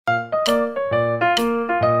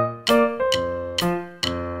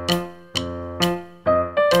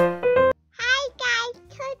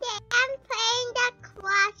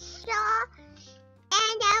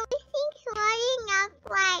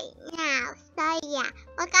yeah.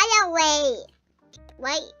 We gotta wait.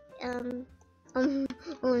 Wait.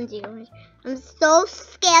 Oh dear. I'm so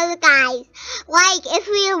scared, guys. Like, if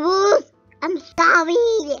we lose, I'm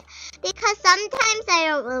sorry. Because sometimes I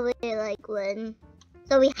don't really like win.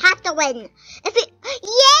 So we have to win. If we,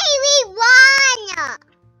 yay, we won!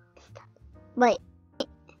 Wait.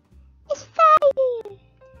 It's Friday.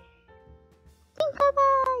 Think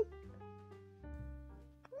about it.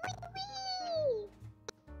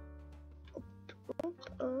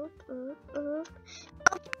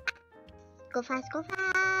 Go fast, go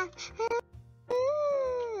fast.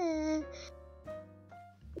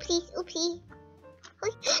 Oopsies, oopsie. No,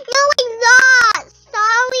 I lost.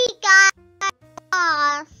 Sorry, guys. I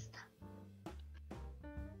lost.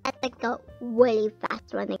 That's like the really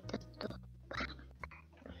fast running.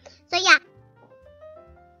 So yeah.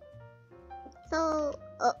 So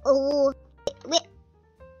wait.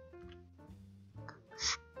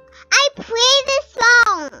 I played this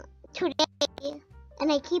song today,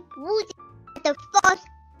 and I keep losing the first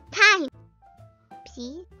time.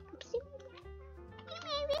 Oopsie.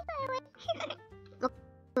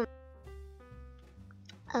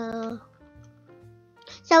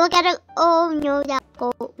 So we're gonna. Oh no, that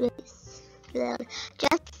goal is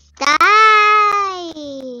just die.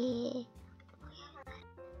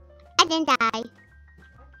 I didn't die.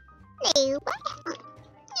 Noob.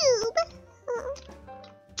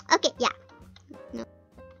 Okay, yeah. No,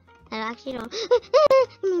 I actually don't.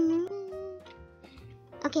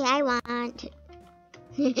 Okay, I want.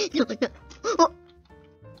 No. Oh.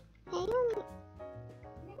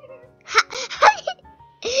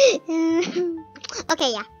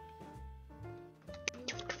 Okay, yeah.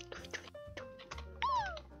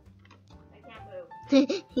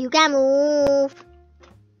 You can move.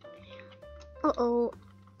 Uh-oh.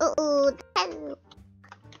 Uh-oh.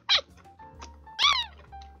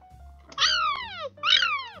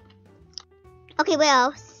 Okay, what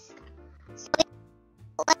else?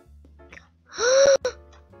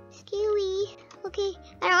 Scary. Okay,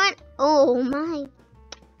 I don't want. Oh my.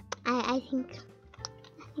 I think.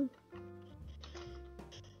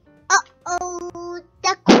 Uh-oh.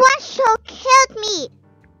 The crusher killed me.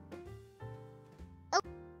 Oh.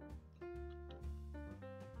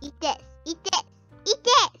 Eat this. Eat this. Eat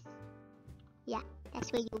this. Yeah,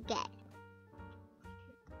 that's what you get.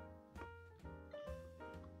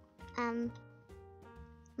 I'm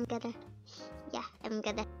gonna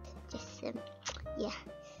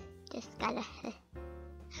just gotta.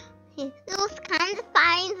 It was kind of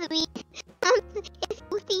fine to me. It's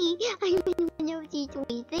see, I'm in one of these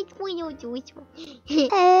ways. It's one of these ways.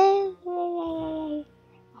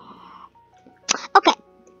 Okay.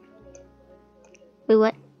 Wait,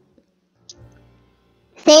 what?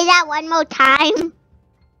 Say that one more time.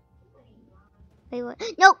 Wait, what?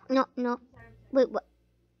 No. Wait, what?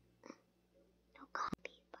 No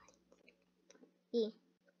copy. Yeah.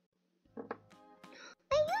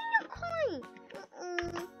 A unicorn.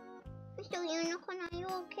 Mr. Unicorn, are you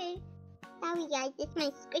okay? Sorry guys, it's my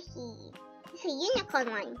squishy. It's a unicorn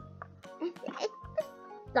one. It's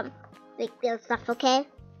some like real stuff, okay?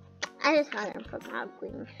 I just got them from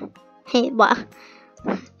Green. Hey, what?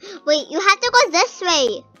 Wait, you have to go this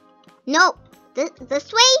way. No,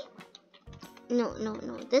 this way? No,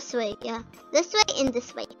 this way, yeah. This way and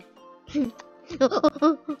this way.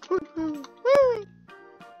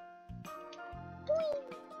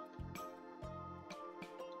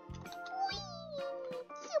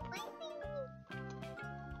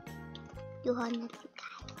 You are not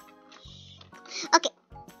guys. Okay.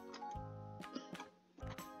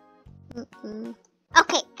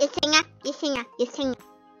 Okay, you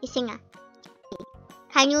singer.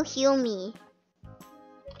 Can you heal me?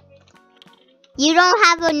 You don't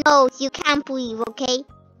have a nose. You can't breathe, okay?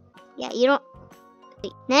 Yeah, you don't.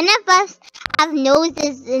 None of us have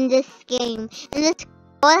noses in this game. And this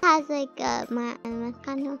girl has like my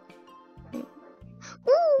kind of. Ooh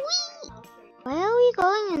wee! Where are we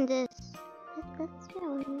going in this? That's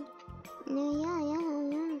really.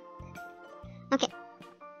 Yeah. Okay.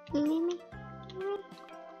 Me.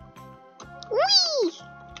 Wee!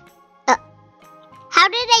 How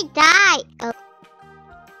did I die? Oh.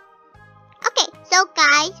 Okay, so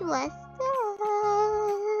guys, what's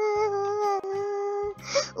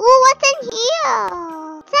ooh, what's in here?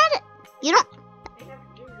 Is that it? You don't.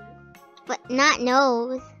 But not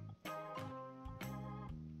nose.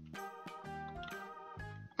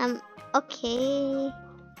 Okay.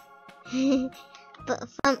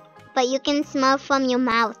 but you can smell from your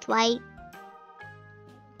mouth, right?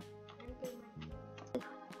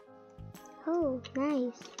 Oh,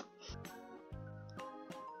 nice.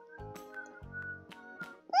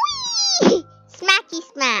 Whee! Smash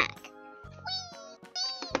smack.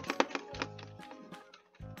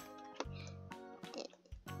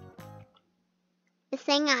 The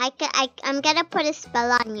singer, I'm gonna put a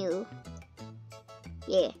spell on you.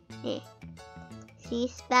 Yeah. See,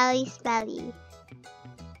 spelly.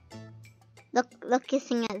 Look, you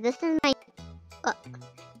singer. This is my. Oh,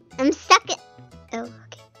 I'm stuck in. Oh,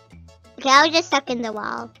 okay. Okay, I was just stuck in the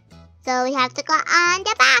wall. So we have to go on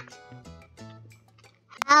the box.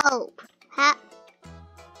 Help!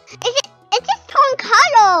 It's just torn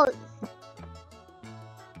colors.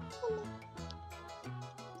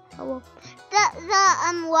 Oh, the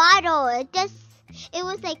water. It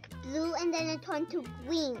was like blue and then it turned to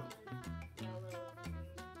green.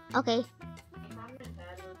 Okay.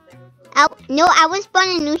 No, I was born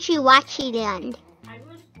in Uchiwachi Land. I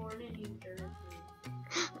was born in New Jersey.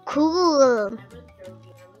 Cool. I was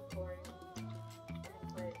joking. I was born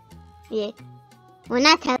in Yeah. We're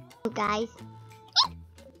not telling you guys.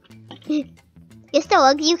 You're so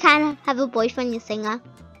ugly, you can't have a boyfriend, you singer.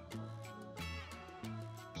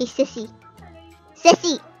 Hey, sissy.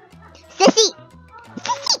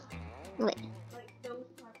 Wait.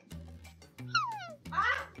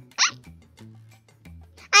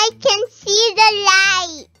 I can see the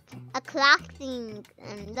light. A clock thing.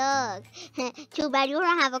 And look. Too bad you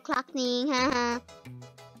don't have a clock thing.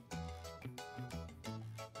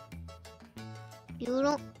 You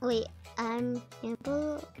don't. Wait. Wait,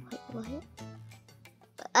 what?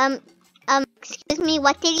 Excuse me.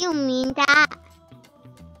 What did you mean that?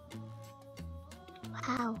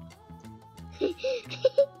 Wow.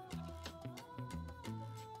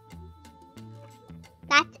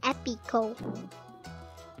 That's epico.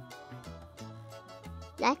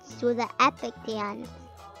 Let's do the epic dance.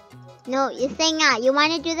 No, you singer, you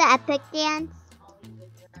wanna do the epic dance?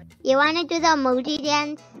 You wanna do the emoji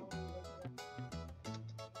dance?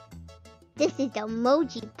 This is the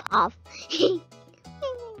emoji puff.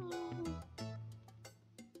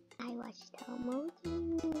 I watched the emoji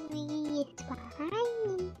movie. It's behind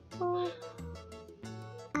me.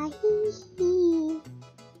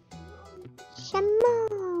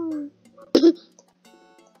 Shimon.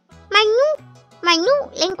 My new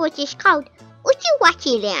language is called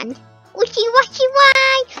Uchiwachi Land. Uchiwachi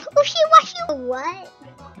why? Uchiwachi what?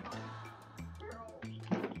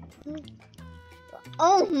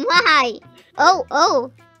 Oh my! Oh!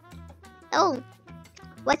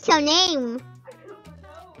 What's your name?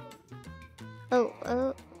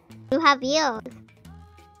 Oh! You have ears.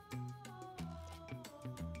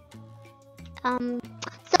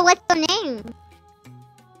 So what's your name?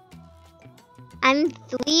 I'm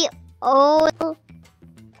Sweet Oil.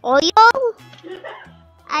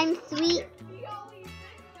 I'm Sweet.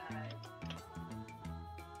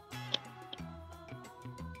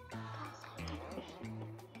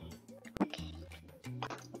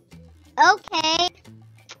 Okay.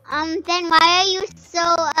 Then why are you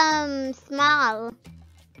so small?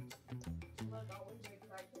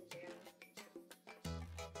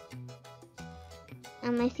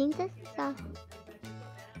 I think this is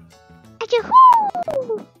Achoo!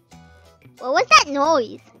 What was that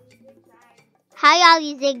noise? Hi,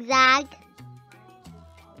 Ollie Zigzag.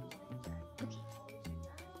 Okay.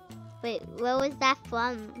 Wait, where was that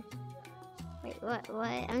from? Wait, what?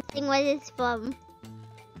 I'm saying what it's from.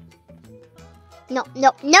 No.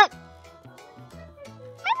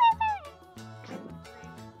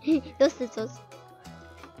 Those scissors.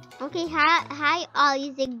 Okay, hi,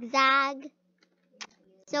 Ollie Zigzag.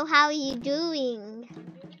 So how are you doing?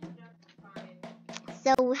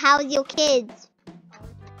 So how's your kids?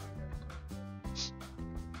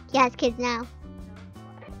 He has kids now.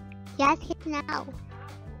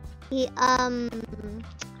 He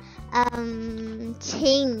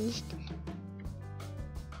changed.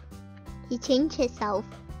 He changed himself.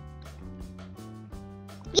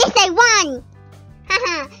 Yes, I won!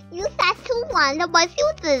 Haha, you said who won, but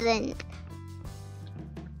you didn't.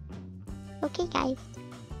 Okay, guys.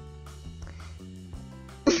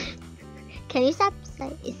 Can you stop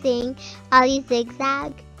saying Ollie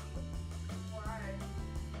Zigzag?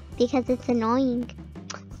 Because it's annoying.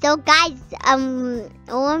 So guys,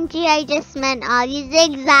 OMG, I just meant Ollie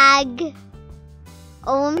Zigzag.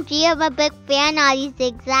 OMG, I'm a big fan, Ollie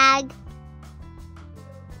Zigzag.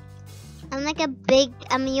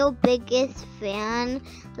 I'm your biggest fan.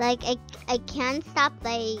 Like, I can't stop,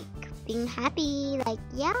 like, being happy. Like,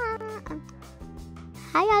 yeah.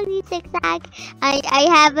 Hi, Ollie Zigzag.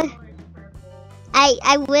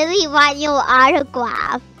 I really want your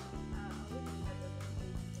autograph.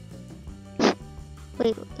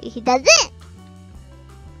 Wait, he doesn't?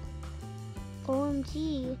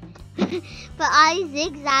 OMG. But Ollie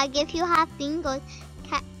Zigzag, if you have fingers,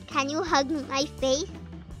 can you hug my face?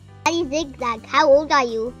 Ali Zigzag, how old are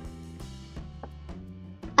you?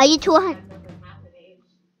 Are you 200?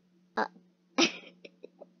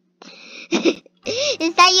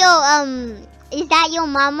 Is that your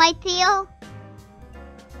mom right there?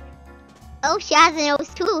 Oh, she has a nose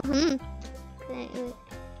too.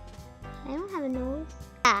 I don't have a nose.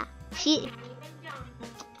 Ah,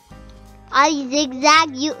 Ali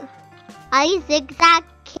Zigzag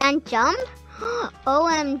can't jump?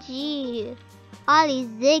 OMG. Ali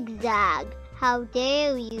Zigzag, how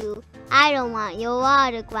dare you? I don't want your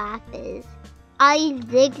autographs. Ali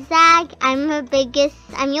Zigzag, I'm your biggest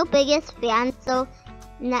fan, so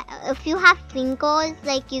if you have fingers,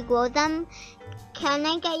 like you grow them, can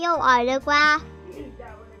I get your autograph?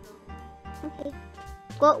 Okay.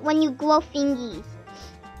 When you grow fingies.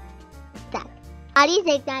 Zigzag. Ali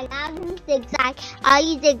Zigzag, Ali Zigzag,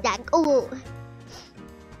 Ali Zigzag. Oh.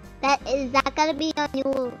 Is that gonna be a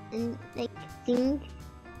new, like, thing?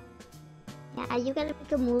 Yeah, are you gonna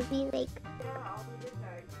make a movie, like?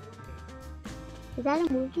 Is that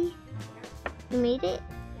a movie? You made it?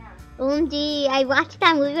 Yeah. OMG, I watched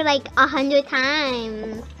that movie like 100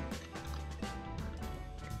 times.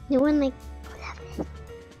 No one like,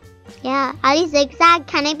 yeah, Ali Zigzag,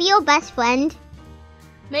 can I be your best friend?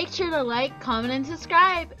 Make sure to like, comment, and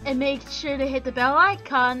subscribe. And make sure to hit the bell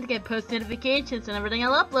icon to get post notifications and everything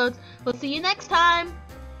I'll upload. We'll see you next time.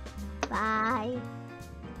 Bye.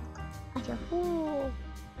 Ooh.